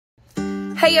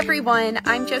Hey everyone,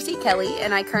 I'm Josie Kelly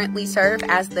and I currently serve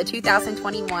as the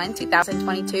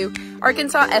 2021-2022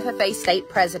 Arkansas FFA State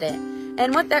President.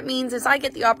 And what that means is I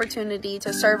get the opportunity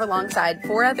to serve alongside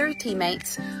 4 other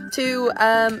teammates to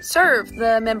serve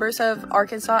the members of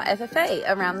Arkansas FFA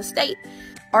around the state.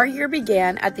 Our year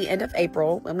began at the end of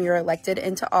April when we were elected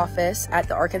into office at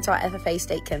the Arkansas FFA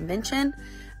State Convention.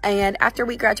 And after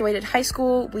we graduated high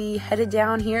school, we headed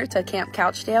down here to Camp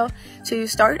Couchdale to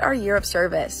start our year of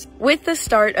service. With the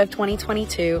start of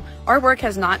 2022, our work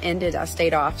has not ended as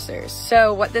state officers.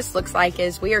 So what this looks like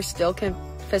is we are still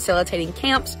facilitating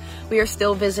camps. We are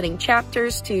still visiting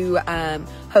chapters to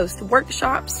host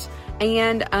workshops.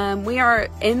 And we are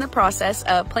in the process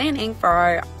of planning for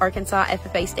our Arkansas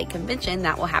FFA State Convention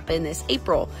that will happen this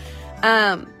April.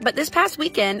 But this past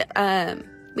weekend,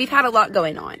 we've had a lot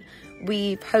going on.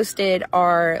 We've hosted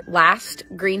our last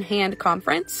Green Hand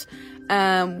Conference.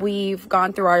 We've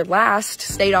gone through our last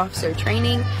state officer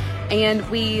training, and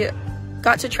we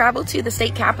got to travel to the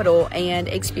state capitol and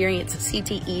experience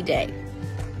CTE Day.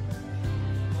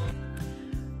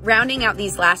 Rounding out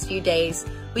these last few days,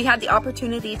 we had the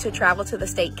opportunity to travel to the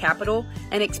state capitol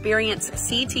and experience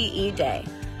CTE Day,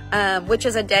 which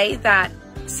is a day that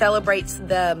celebrates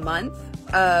the month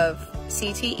of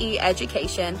CTE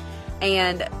education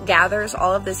and gathers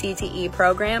all of the CTE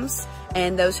programs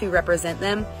and those who represent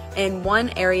them in one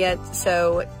area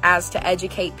so as to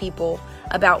educate people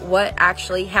about what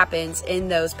actually happens in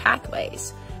those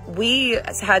pathways. We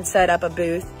had set up a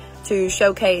booth to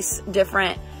showcase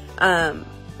different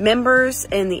members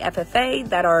in the FFA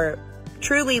that are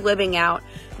truly living out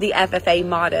the FFA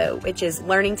motto, which is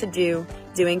learning to do,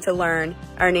 doing to learn,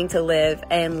 earning to live,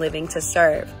 and living to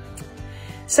serve.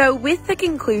 So with the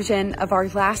conclusion of our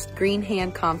last Green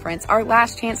Hand Conference, our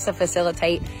last chance to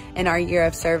facilitate in our year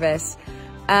of service,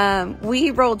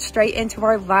 we rolled straight into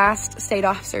our last state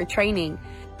officer training.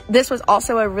 This was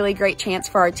also a really great chance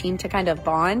for our team to kind of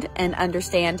bond and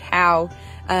understand how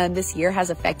this year has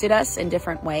affected us in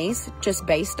different ways, just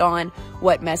based on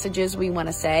what messages we want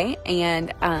to say.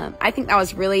 And I think that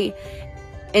was really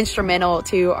instrumental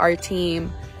to our team's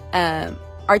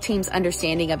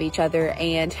understanding of each other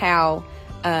and how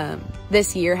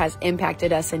this year has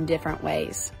impacted us in different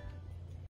ways.